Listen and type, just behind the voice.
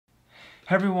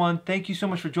Hey everyone, thank you so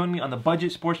much for joining me on The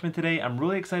Budget Sportsman today. I'm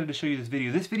really excited to show you this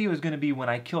video. This video is going to be when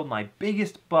I killed my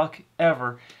biggest buck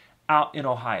ever out in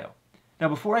Ohio. Now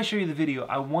before I show you the video,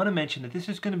 I want to mention that this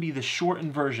is going to be the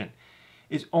shortened version.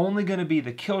 It's only going to be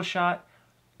the kill shot,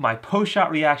 my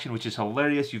post-shot reaction, which is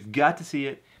hilarious, you've got to see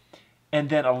it, and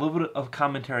then a little bit of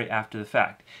commentary after the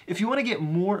fact. If you want to get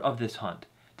more of this hunt,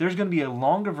 there's going to be a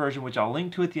longer version, which I'll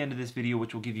link to at the end of this video,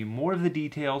 which will give you more of the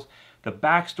details, the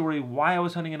backstory, why I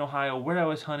was hunting in Ohio, where I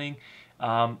was hunting.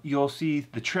 You'll see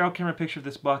the trail camera picture of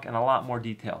this buck and a lot more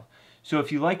detail. So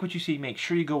if you like what you see, make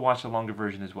sure you go watch the longer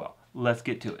version as well. Let's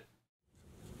get to it.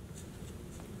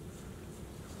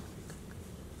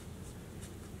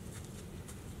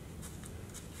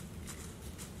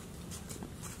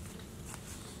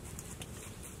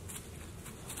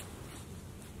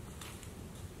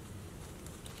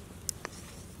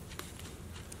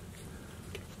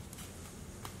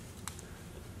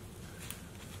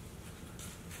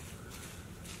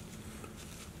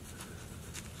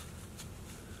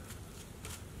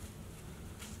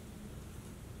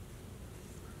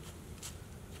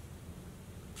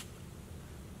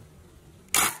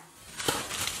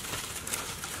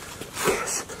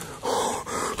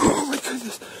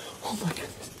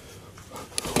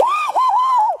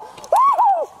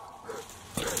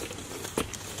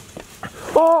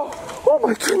 Oh my goodness. Oh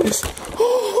my goodness.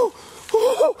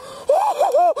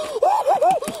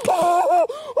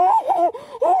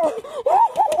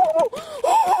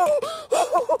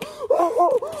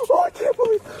 Oh, I can't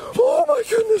believe. Oh my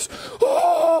goodness.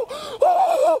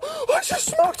 I just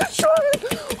smoked a giant.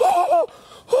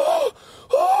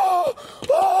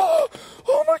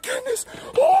 Oh my goodness.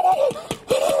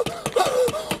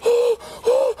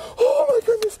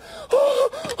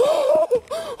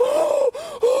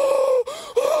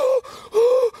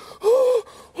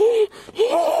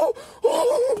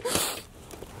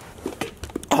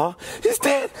 He's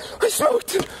dead! I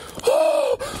smoked him!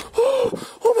 Oh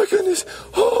my goodness!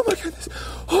 Oh my goodness!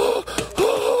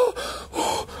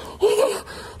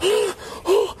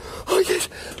 Oh yes!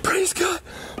 Praise God!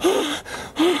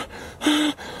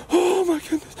 Oh my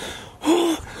goodness!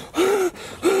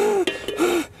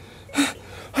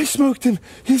 I smoked him!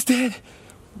 He's dead!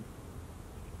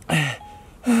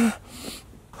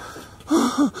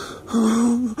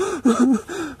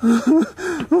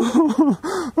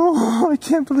 Oh, I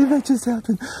can't believe that just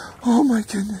happened. Oh my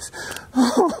goodness.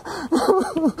 Oh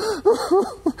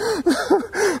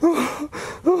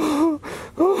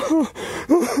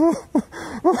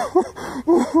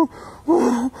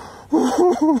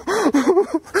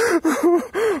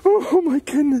my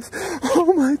goodness.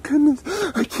 Oh my goodness.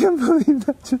 I can't believe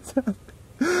that just happened.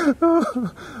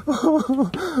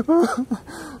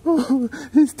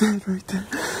 He's dead right there.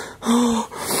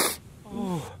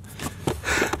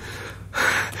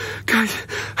 Guys,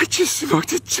 I just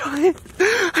smoked a giant.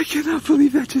 I cannot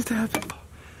believe that just happened.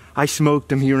 I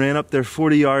smoked him. He ran up there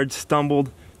 40 yards, stumbled,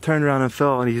 turned around and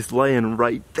fell, and he's laying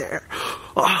right there.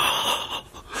 Oh,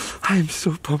 I am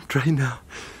so pumped right now.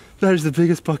 That is the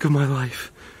biggest buck of my life.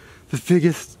 The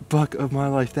biggest buck of my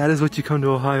life. That is what you come to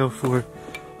Ohio for.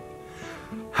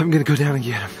 I'm gonna go down and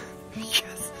get him. Yes.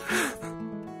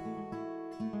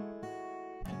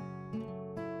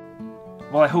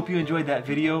 Well, I hope you enjoyed that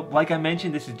video. Like I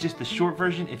mentioned, this is just the short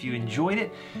version. If you enjoyed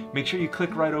it, make sure you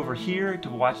click right over here to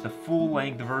watch the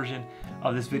full-length version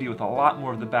of this video with a lot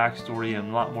more of the backstory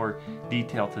and a lot more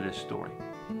detail to this story.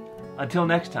 Until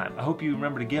next time, I hope you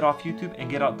remember to get off YouTube and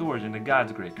get outdoors into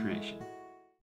God's great creation.